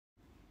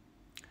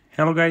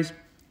Hello guys,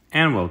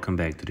 and welcome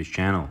back to this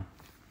channel,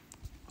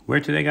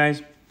 where today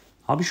guys,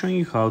 I'll be showing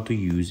you how to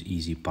use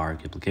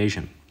EasyPark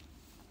application.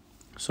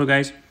 So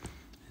guys,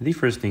 the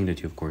first thing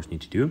that you of course need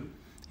to do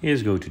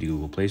is go to the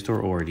Google Play Store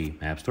or the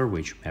App Store,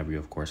 whichever you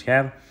of course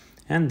have,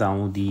 and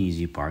download the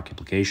EasyPark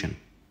application.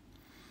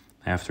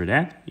 After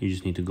that, you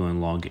just need to go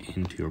and log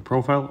into your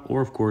profile,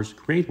 or of course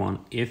create one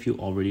if you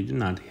already do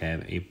not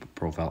have a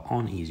profile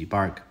on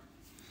EasyPark.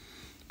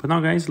 But now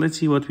guys, let's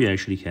see what we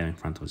actually have in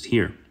front of us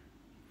here.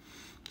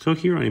 So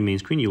here on the main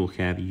screen, you will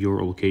have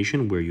your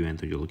location, where you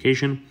enter your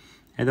location.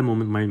 At the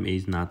moment, mine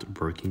is not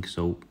working,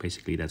 so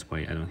basically that's why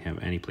I don't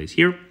have any place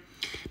here.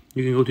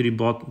 You can go to the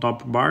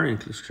top bar and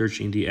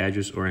search in the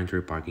address or enter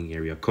a parking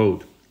area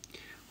code.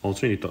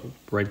 Also in the top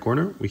right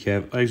corner, we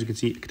have, as you can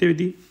see,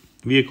 activity,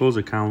 vehicles,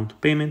 account,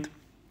 payment,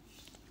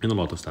 and a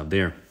lot of stuff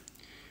there.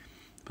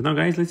 But now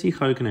guys, let's see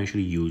how you can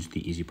actually use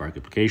the EasyPark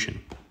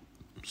application.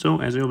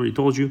 So as I already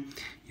told you,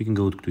 you can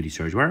go to the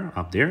search bar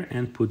up there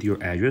and put your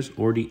address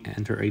or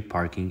enter a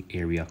parking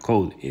area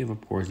code, if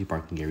of course the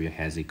parking area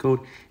has a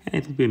code, and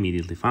it will be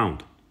immediately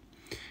found.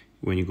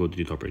 When you go to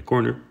the top right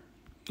corner,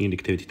 in the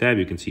activity tab,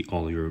 you can see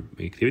all your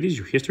activities,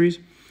 your histories,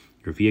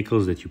 your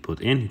vehicles that you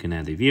put in. You can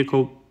add a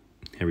vehicle,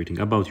 everything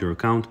about your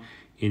account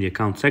in the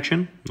account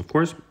section, of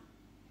course,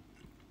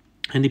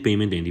 and the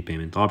payment in the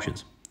payment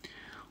options.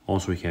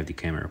 Also, we have the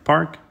camera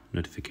park,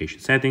 notification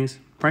settings,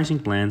 pricing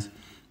plans,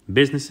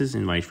 businesses,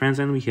 invite friends,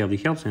 and we have the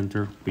help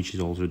center, which is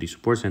also the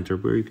support center,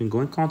 where you can go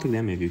and contact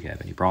them if you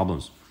have any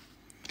problems.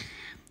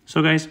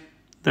 So guys,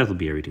 that will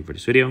be everything for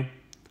this video.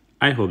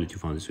 I hope that you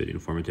found this video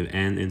informative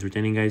and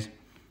entertaining, guys.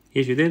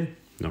 If you did,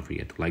 don't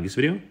forget to like this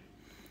video,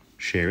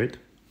 share it,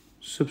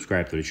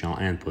 subscribe to the channel,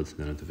 and put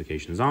the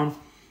notifications on,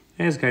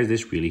 as guys,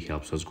 this really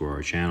helps us grow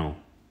our channel.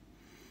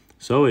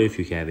 So if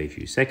you have a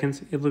few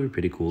seconds, it would be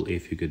pretty cool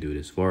if you could do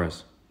this for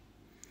us.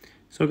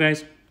 So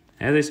guys,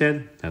 as I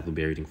said, that will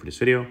be everything for this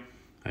video.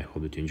 I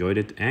hope that you enjoyed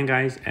it, and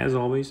guys, as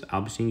always,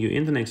 I'll be seeing you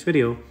in the next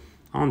video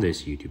on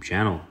this YouTube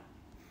channel.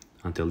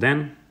 Until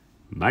then,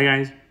 bye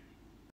guys.